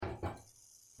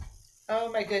Oh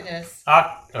my goodness.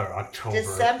 October.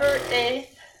 December 8th,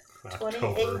 October.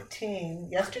 2018.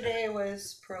 Yesterday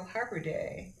was Pearl Harbor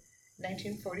Day,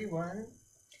 1941.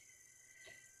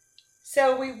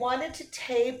 So we wanted to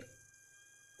tape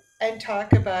and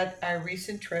talk about our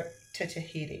recent trip to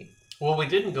Tahiti. Well, we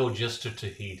didn't go just to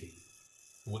Tahiti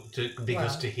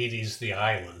because Wow. Tahiti's the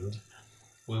island.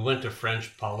 We went to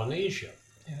French Polynesia.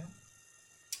 Yeah.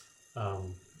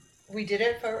 Um, We did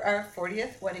it for our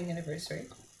 40th wedding anniversary.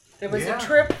 It was Yeah. a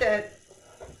trip that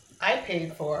I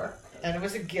paid for, and it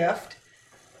was a gift.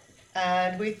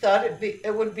 And we thought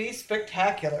it would be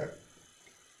spectacular.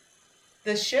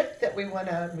 The ship that we went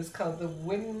on was called the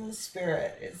Wind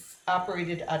Spirit. It's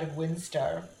operated out of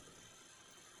Windstar.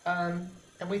 And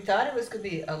we thought it was going to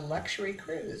be a luxury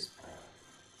cruise.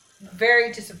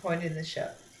 Very disappointed in the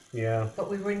ship. yeah. But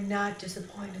we were not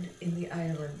disappointed in the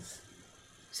islands.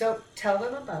 So tell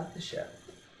them about the ship.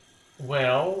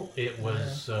 Well, it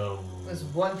was. It was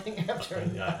one thing after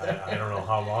another. I don't know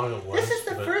how long it was. This is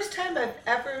the but first time I've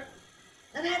ever,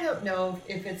 and I don't know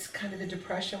if it's kind of the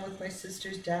depression with my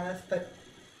sister's death, but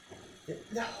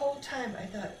the whole time I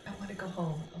thought, I want to go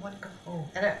home. I want to go home.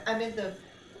 And I'm in the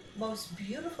most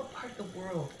beautiful part of the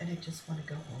world, and I just want to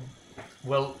go home.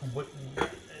 Well,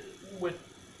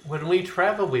 when we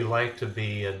travel, we like to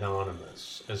be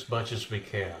anonymous as much as we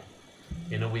can.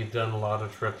 You know, we've done a lot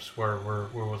of trips where we're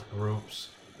with groups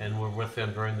and we're with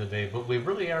them during the day, but we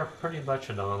really are pretty much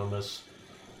anonymous.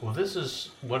 Well, this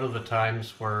is one of the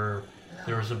times where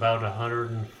there was about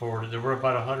 140. There were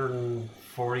about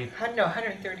 140 No,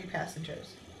 130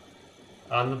 passengers.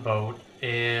 on the boat,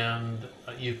 and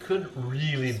you couldn't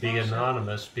really be Small ship.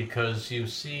 anonymous because you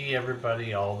see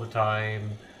everybody all the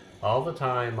time, all the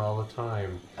time, all the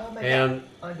time. Oh my And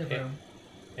God. Oh, the room.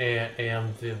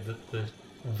 and the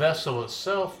vessel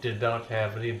itself did not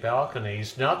have any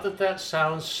balconies. Not that that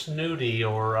sounds snooty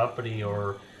or uppity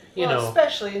or, you Well, know,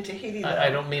 especially in Tahiti, though. I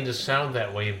don't mean to sound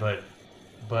that way, but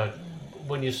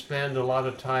when you spend a lot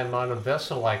of time on a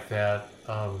vessel like that,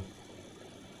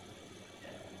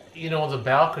 you know, the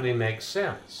balcony makes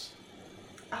sense.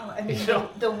 Oh, I mean, You know?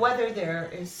 the weather there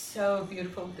is so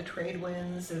beautiful with the trade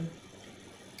winds and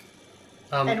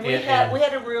we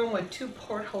had a room with 2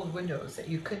 porthole windows that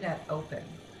you could not open.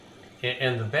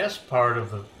 And the best part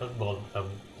of I'm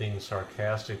being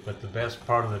sarcastic, but the best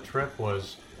part of the trip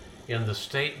was in the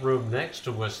stateroom next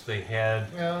to us. They had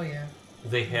Oh yeah.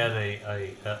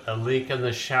 a leak in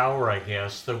the shower. I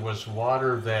guess there was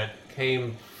water that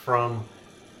came from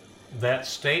that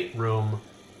stateroom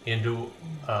into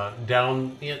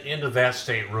into that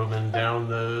stateroom and down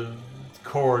the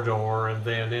corridor and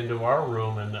then into our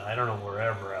room and I don't know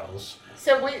wherever else.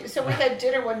 So we had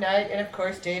dinner one night, and of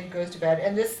course Dave goes to bed,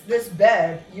 and this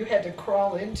bed you had to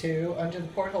crawl into under the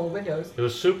porthole windows. It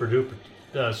was super duper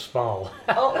small.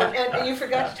 Oh, and you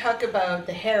forgot to talk about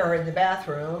the hair in the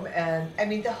bathroom, and I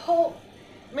mean a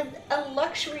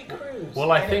luxury cruise.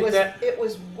 Well, I and think it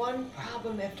was one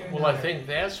problem after another. Well, I think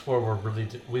that's where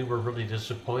we were really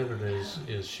disappointed.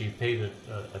 Is she paid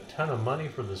a ton of money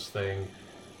for this thing,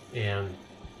 and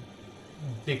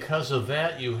because of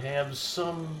that, you have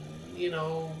some, you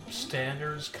know,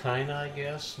 standards, kinda, I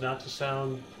guess, not to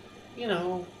sound, you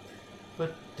know,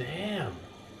 but damn.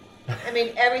 I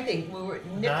mean everything. We were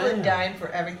nickel and Dime. dime for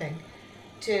everything.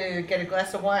 To get a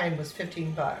glass of wine was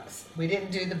 $15. We didn't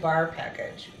do the bar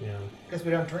package Yeah, because we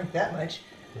don't drink that much.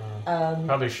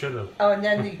 probably should have. Oh, and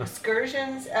then the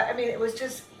excursions. I mean, it was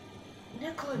just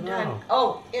nickel and dime. No.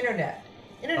 Oh, internet.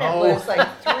 Internet Oh. was like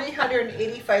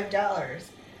 $385,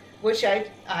 which I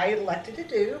elected to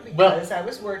do because I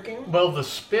was working. Well, the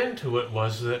spin to it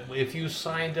was that if you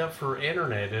signed up for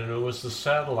internet and it was the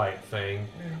satellite thing,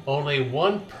 only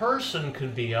one person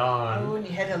could be on. Oh, and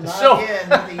you had to log So- in with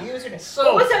the username.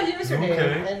 So- What was our username?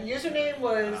 Okay. And username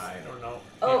was. I don't know.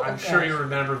 Oh, I'm oh, sure gosh. you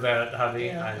remember that, honey.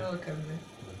 Yeah, it'll come to me.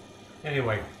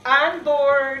 Anyway, On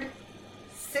board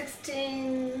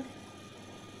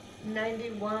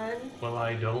 1691. well,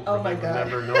 I don't Oh, really my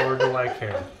God. remember, nor do I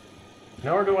care.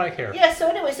 Nor do I care. Yeah, so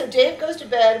anyway, so Dave goes to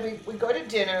bed, we go to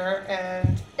dinner,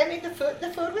 and I mean the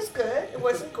food was good. It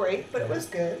wasn't great, but it was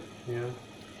good. Yeah.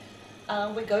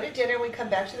 We go to dinner, we come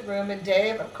back to the room, and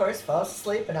Dave, of course, falls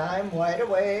asleep, and I'm wide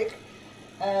awake.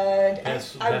 And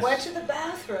I went to the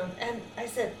bathroom, and I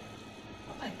said,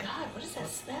 oh my God, what is that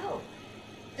smell?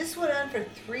 This went on for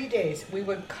 3 days. We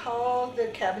would call the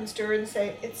cabin steward and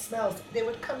say, it smells. They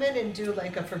would come in and do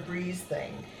like a Febreze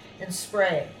thing and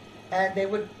spray, and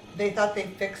they thought they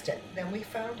fixed it. Then we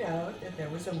found out that there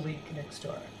was a leak next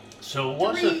door. So it 3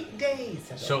 wasn't.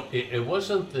 days of it. So it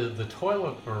wasn't the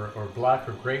toilet or black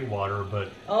or gray water, but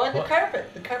Oh, and the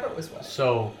carpet. The carpet was wet.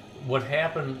 so what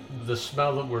happened, the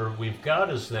smell that we've got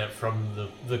is that from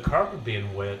the carpet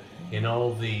being wet and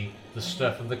all the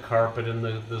stuff in the carpet and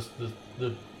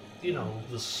the you know,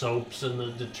 the soaps and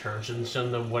the detergents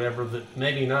and the whatever that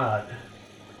maybe not,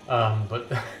 but.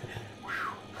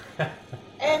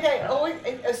 And I always,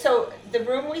 so the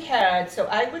room we had, so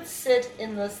I would sit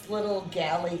in this little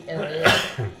galley area,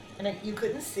 and you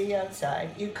couldn't see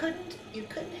outside. You couldn't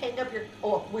hang up your.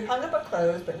 Oh, we hung up our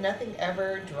clothes, but nothing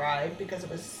ever dried because it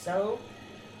was so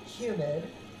humid.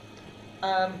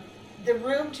 The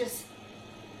room just.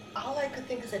 All I could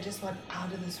think is I just want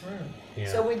out of this room. Yeah.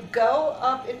 So we'd go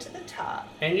up into the top.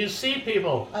 And you see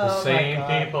people, the same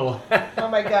people. Oh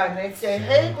my God! And they'd say,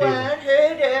 "Hey Gwen,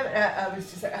 hey Deb," and I was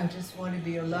just like, I just want to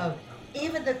be alone.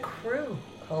 Even the crew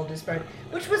called us back,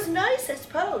 which was nice, I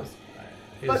suppose.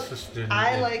 But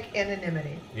I like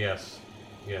anonymity. Yes,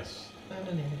 yes.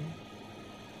 Anonymity.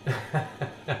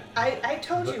 I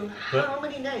told you how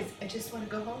many nights I just want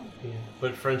to go home. Yeah.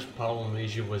 But French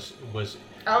Polynesia was.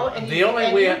 Oh, and you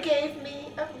gave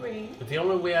me a ring. The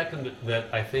only way I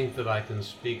think that I can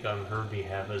speak on her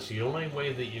behalf is the only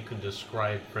way that you can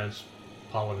describe French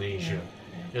Polynesia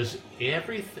is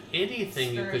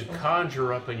anything you could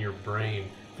conjure up in your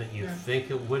brain that you think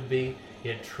it would be.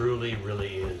 It truly,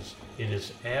 really is. It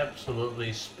is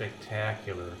absolutely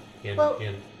spectacular in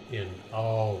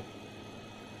all.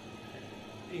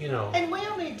 You know. And we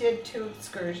only did 2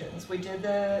 excursions. We did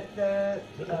the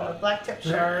blacktip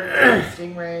shark, and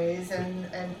stingrays,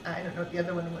 and I don't know the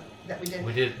other one that we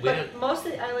did. But most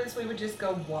of the islands we would just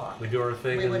go walk. We do our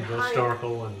thing and go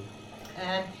snorkel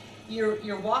and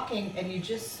you're walking and you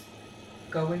just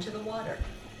go into the water.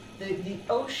 The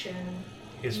ocean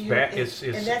is back.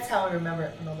 And that's how I remember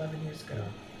it from 11 years ago.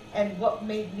 Yeah. And what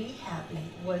made me happy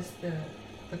was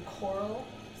the coral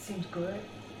seemed good.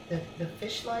 The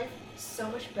fish life.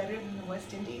 So much better than the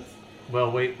West Indies.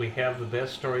 Well, wait, we have the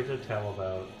best story to tell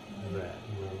about that.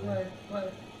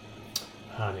 What?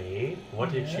 Honey,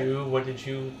 what did you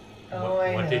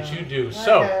do?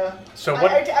 So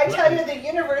what? I tell you, the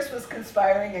universe was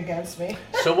conspiring against me.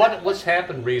 So what's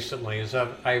happened recently is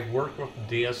I've worked with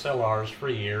DSLRs for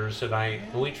years,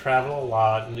 and we travel a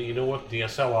lot. And you know what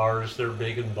DSLRs? They're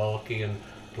big and bulky and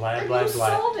blah blah blah. You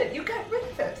sold it. You got rid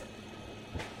of it.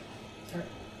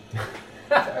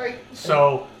 Sorry.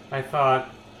 So I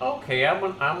thought, okay, I'm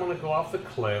gonna go off the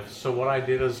cliff. So what I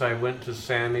did is I went to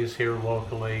Sammy's here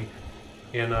locally,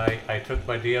 and I took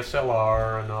my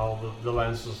DSLR and all the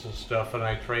lenses and stuff, and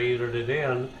I traded it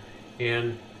in,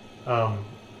 and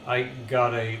I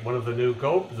got one of the new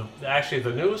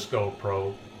the newest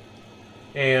GoPro,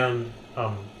 and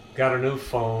got a new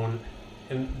phone,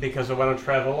 and because I want to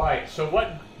travel light. So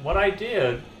what I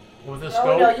did. With this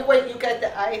no, you got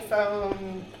the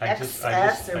iPhone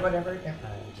XS or whatever. Yeah.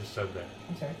 I just said that.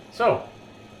 I'm sorry.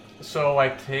 So I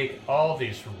take all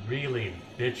these really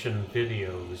bitchin'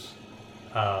 videos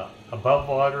above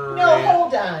water. No,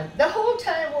 hold on. The whole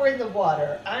time we're in the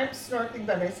water, I'm snorkeling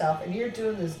by myself, and you're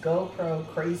doing this GoPro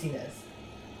craziness.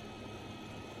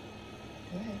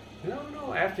 Go ahead.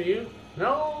 No, after you.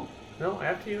 No,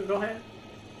 after you. Go ahead.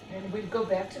 And we'd go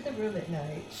back to the room at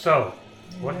night. So.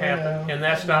 What happened? And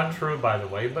that's not true, by the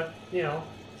way. But I know.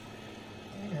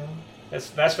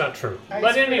 That's not true.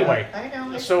 But anyway, I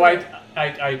know. So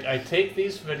I take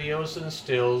these videos and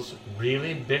stills,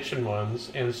 really bitchin'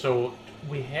 ones, and so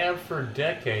we have for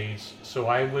decades. So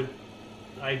I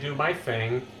do my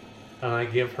thing, and I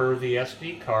give her the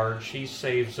SD card. She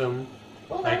saves them.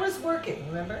 Well, I was working.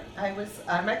 Remember, I was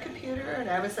on my computer, and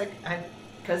I was like,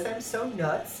 because I'm so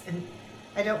nuts, and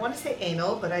I don't want to say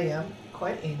anal, but I am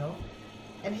quite anal.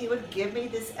 And he would give me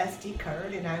this SD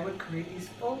card, and I would create these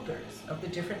folders of the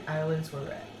different islands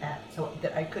we're at, so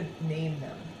that I could name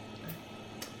them.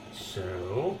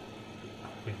 So,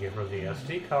 we give her the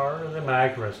SD card, or the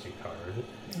micro SD card,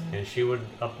 and she would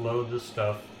upload the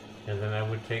stuff, and then I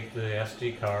would take the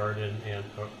SD card and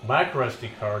micro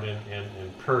SD card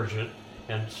and purge it,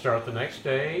 and start the next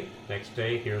day. Next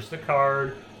day, here's the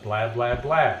card, blah, blah,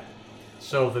 blah.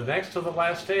 So the next to the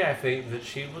last day, I think that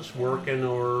she was working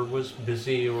or was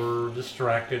busy or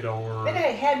distracted or... And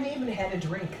I hadn't even had a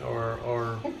drink.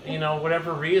 Or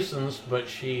whatever reasons, but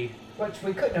she... Which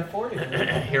we couldn't afford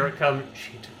it. Here it comes.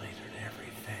 She deleted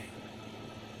everything.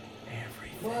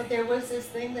 Well, there was this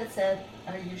thing that said,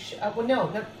 are you sure? Well, no,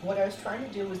 what I was trying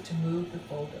to do was to move the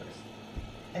folders.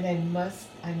 And I must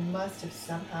have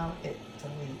somehow hit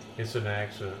delete. It's an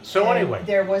accident. So anyway.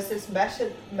 There was this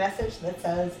message that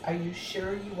says, are you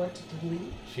sure you want to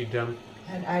delete? She dumped.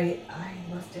 And I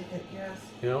must have hit yes.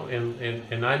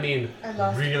 And I mean I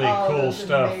lost really all cool those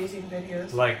stuff. Amazing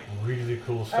videos. Like really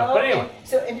cool stuff. But anyway.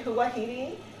 So in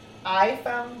Huahine, I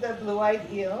found the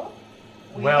blue-eyed eel.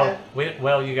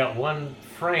 You got one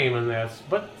frame in this,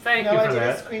 but thank you for that. No, I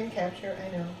did a screen capture.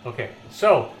 I know. Okay,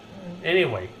 so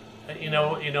anyway,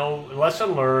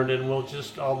 lesson learned, and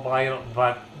I'll buy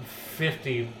about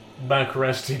 50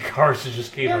 Macaresti cards to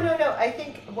just keep them. No. I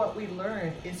think what we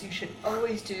learned is you should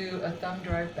always do a thumb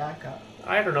drive backup.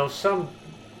 I don't know, some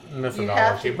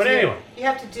methodology, anyway. You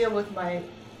have to deal with my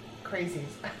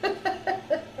crazies.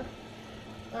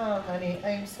 Oh, honey, I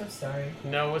am so sorry.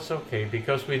 No, it's okay,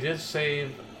 because we did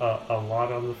save a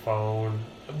lot on the phone,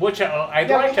 which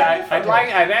I'd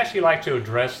actually like to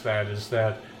address. That is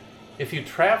that if you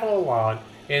travel a lot,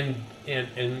 and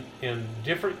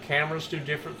different cameras do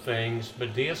different things,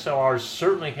 but DSLRs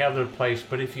certainly have their place.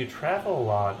 But if you travel a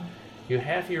lot, you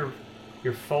have your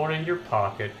phone in your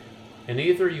pocket, and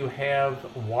either you have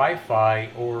Wi-Fi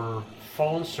or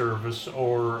phone service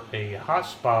or a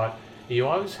hotspot. You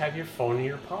always have your phone in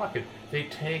your pocket. They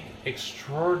take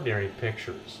extraordinary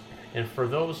pictures. And for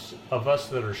those of us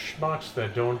that are schmucks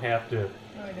that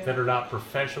that are not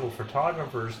professional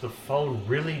photographers, the phone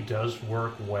really does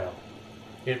work well.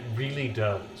 It really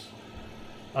does.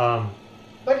 But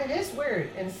it is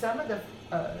weird. In some of the...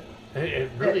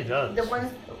 it really does. The ones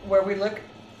where we look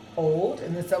old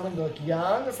and then someone look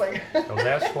young, it's like... So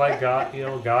that's why God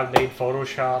made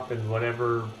Photoshop and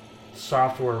whatever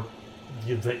software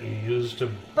that you use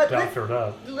to doctor it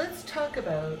up. Let's talk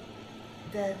about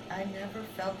that. I never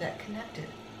felt that connected.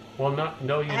 Well, you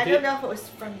did. I don't know if it was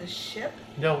from the ship.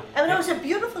 No. I mean, it was a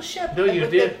beautiful ship. No, you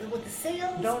did. With the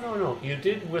sails. No. You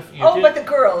did with... But the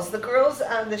girls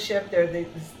on the ship, they're the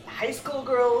high school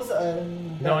girls,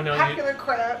 popular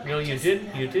crap. No, you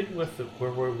did with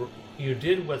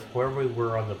where we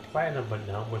were on the planet, but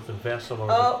not with the vessel.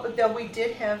 No, we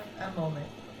did have a moment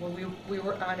when we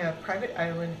were on a private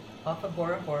island off of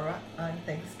Bora Bora on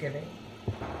Thanksgiving,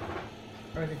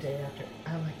 or the day after.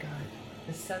 Oh my God,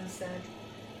 the sunset,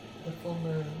 the full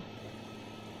moon.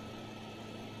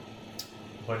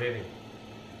 But anyway,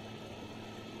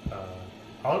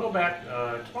 I'll go back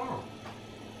tomorrow.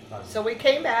 So we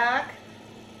came back,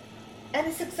 and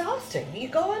it's exhausting. You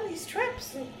go on these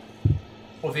trips.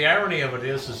 Well, the irony of it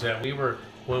is that we were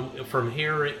from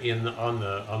here on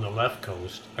the left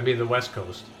coast. I mean the west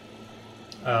coast.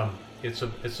 It's a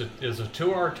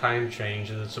 2-hour time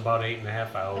change, and it's about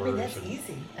 8.5 hours. I mean, that's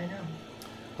easy. I know.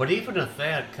 But even at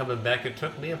that, coming back, it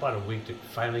took me about a week to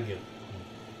finally get.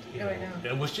 I know.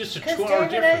 It was just a 2-hour difference. difference.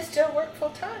 Because Dave and I still work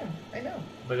full time. I know.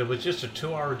 But it was just a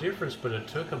 2-hour difference. But it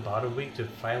took about a week to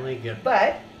finally get.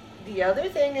 But the other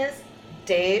thing is,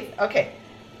 Dave. Okay,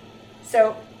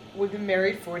 so we've been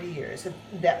married 40 years. And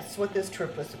that's what this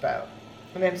trip was about.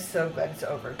 And I'm so glad it's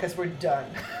over because we're done.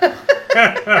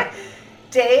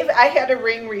 Dave, I had a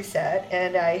ring reset,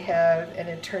 and I have an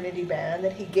eternity band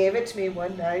that he gave it to me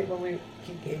one night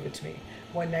he gave it to me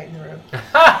one night in the room.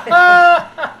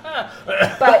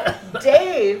 But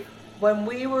Dave, when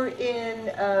we were in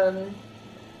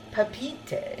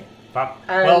Papeete,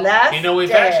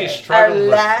 we've actually struggled with...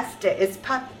 Our last day, it's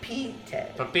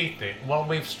Papeete. Papeete. Well,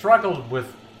 we've struggled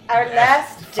with our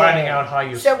last day. Finding out how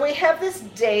you... So we have this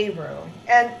day room,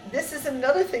 and this is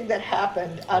another thing that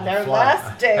happened on our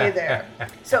last day there.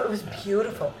 So it was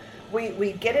beautiful.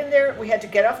 We get in there. We had to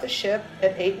get off the ship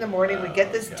at 8 in the morning. We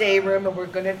get this day room, and we're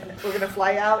gonna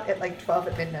fly out at like 12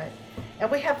 at midnight. And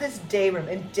we have this day room.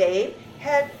 And Dave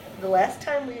had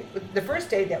the first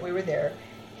day that we were there,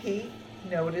 he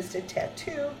noticed a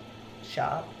tattoo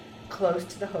shop close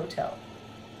to the hotel.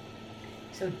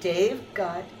 So Dave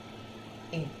got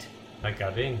inked. I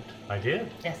got inked. I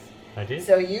did. Yes. I did.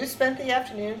 So you spent the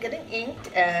afternoon getting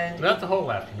inked, and not the whole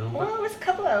afternoon. Well, it was a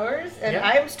couple hours, and yeah.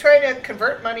 I was trying to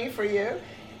convert money for you.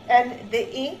 And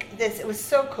the ink, it was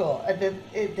so cool. It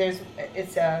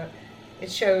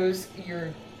shows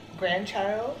your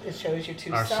grandchild. It shows your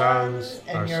two sons,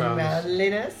 and your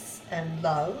manliness and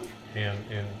love.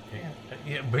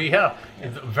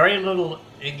 Very little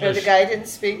English. The guy didn't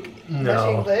speak much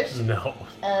English. No.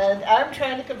 And I'm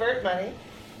trying to convert money.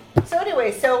 So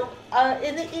anyway,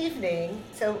 in the evening,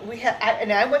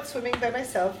 I went swimming by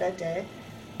myself that day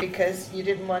because you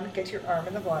didn't want to get your arm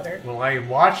in the water. Well, I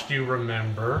watched you,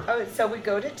 remember. Oh, so we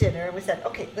go to dinner and we said,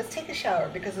 okay, let's take a shower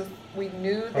because we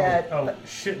knew that.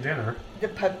 Dinner. The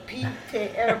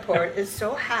Papeete airport is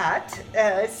so hot,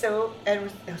 and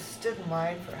we stood in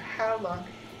line for how long?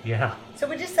 Yeah. So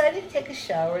we decided to take a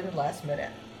shower in the last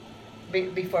minute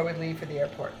before we leave for the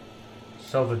airport.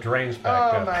 So the drains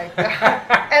backed up. Oh my God!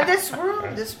 And this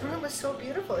room was so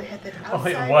beautiful. It had that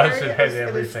outside area. It had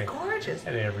everything. It was gorgeous.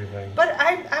 It had everything. But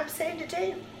I'm saying to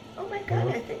Dave, oh my God,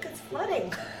 I think it's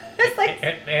flooding. It's like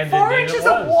and 4 inches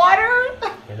of water.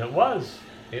 And it was.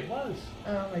 It was.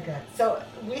 Oh my God. So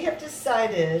we have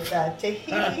decided that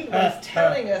Tahiti was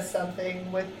telling us something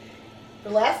with, the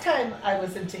last time I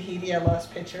was in Tahiti, I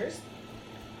lost pictures.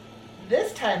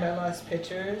 This time I lost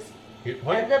pictures. You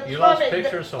lost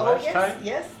pictures the last time?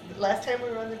 Yes. Last time we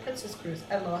were on the Princess Cruise,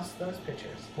 I lost those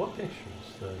pictures. What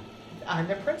pictures? On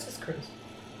the Princess Cruise.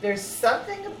 There's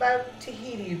something about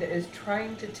Tahiti that is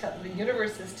trying to tell, the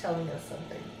universe is telling us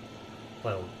something.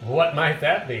 Well, what might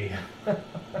that be?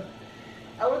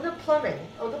 Oh, the plumbing.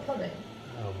 Oh, man.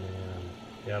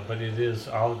 Yeah, but it is,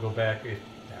 I'll go back. It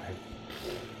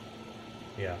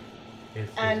is.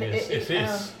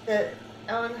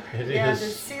 The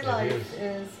sea life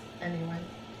is, anyway.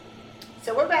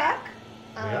 So we're back.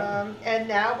 And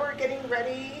now we're getting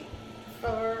ready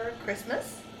for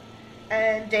Christmas.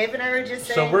 And Dave and I were just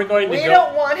saying, so we're going to we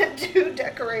don't want to do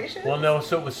decorations. Well, no,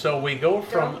 so we go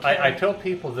from, I tell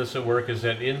people this at work, is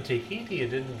that in Tahiti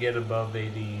it didn't get above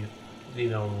 80,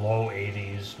 low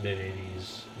 80s, mid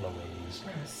 80s, low 80s. Oh,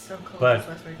 it was so cold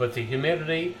But the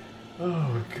humidity,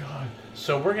 oh God.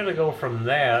 So we're going to go from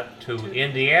that to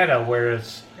Indiana, where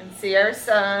it's... And see our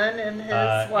son and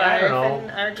his wife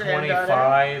and our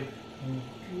granddaughter. 25.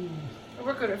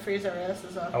 We're going to freeze our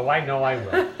asses off. Oh, I know I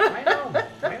will. I know.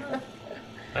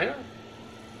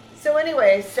 So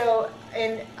anyway,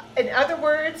 in other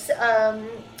words,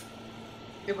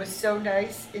 it was so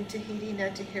nice in Tahiti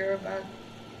not to hear about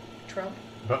Trump.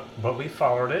 But we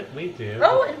followed it. We did.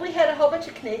 Oh, and we had a whole bunch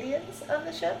of Canadians on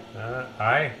the ship.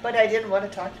 But I didn't want to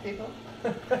talk to people.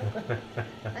 I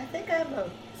think I'm a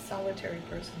solitary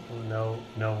person. No,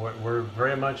 we're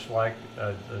very much like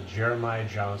a Jeremiah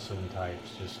Johnson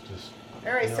types. Just.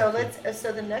 All right, so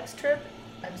the next trip.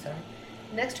 I'm sorry.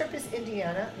 Next trip is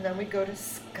Indiana, and then we go to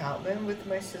Scotland with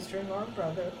my sister-in-law and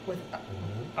brother, with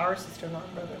our sister-in-law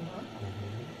and brother-in-law.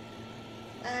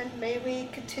 And may we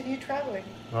continue traveling.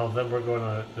 Well, then we're going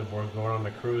on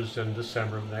a cruise in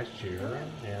December of next year,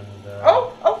 and.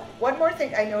 One more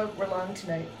thing. I know we're long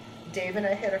tonight. Dave and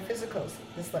I had our physicals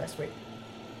this last week.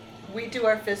 We do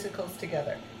our physicals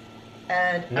together,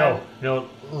 and no,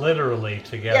 literally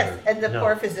together. Yes, and the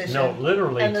poor physician. No,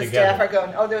 literally and the together. staff are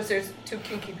going, oh, there's two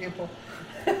kinky people.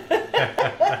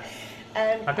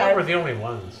 And I bet we're the only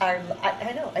ones. I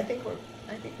know. I think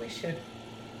we should.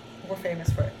 We're famous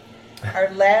for it.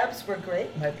 Our labs were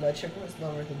great. My blood sugar was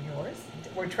lower than yours.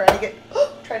 We're trying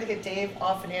to get Dave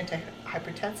off an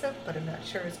antihypertensive, but I'm not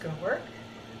sure it's going to work.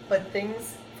 But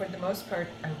things, for the most part,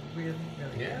 are really,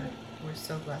 really good. We're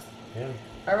so blessed. Yeah.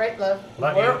 All right, love.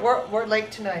 Love you. We're late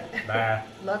tonight. Bye.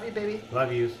 Love you, baby.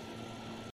 Love you.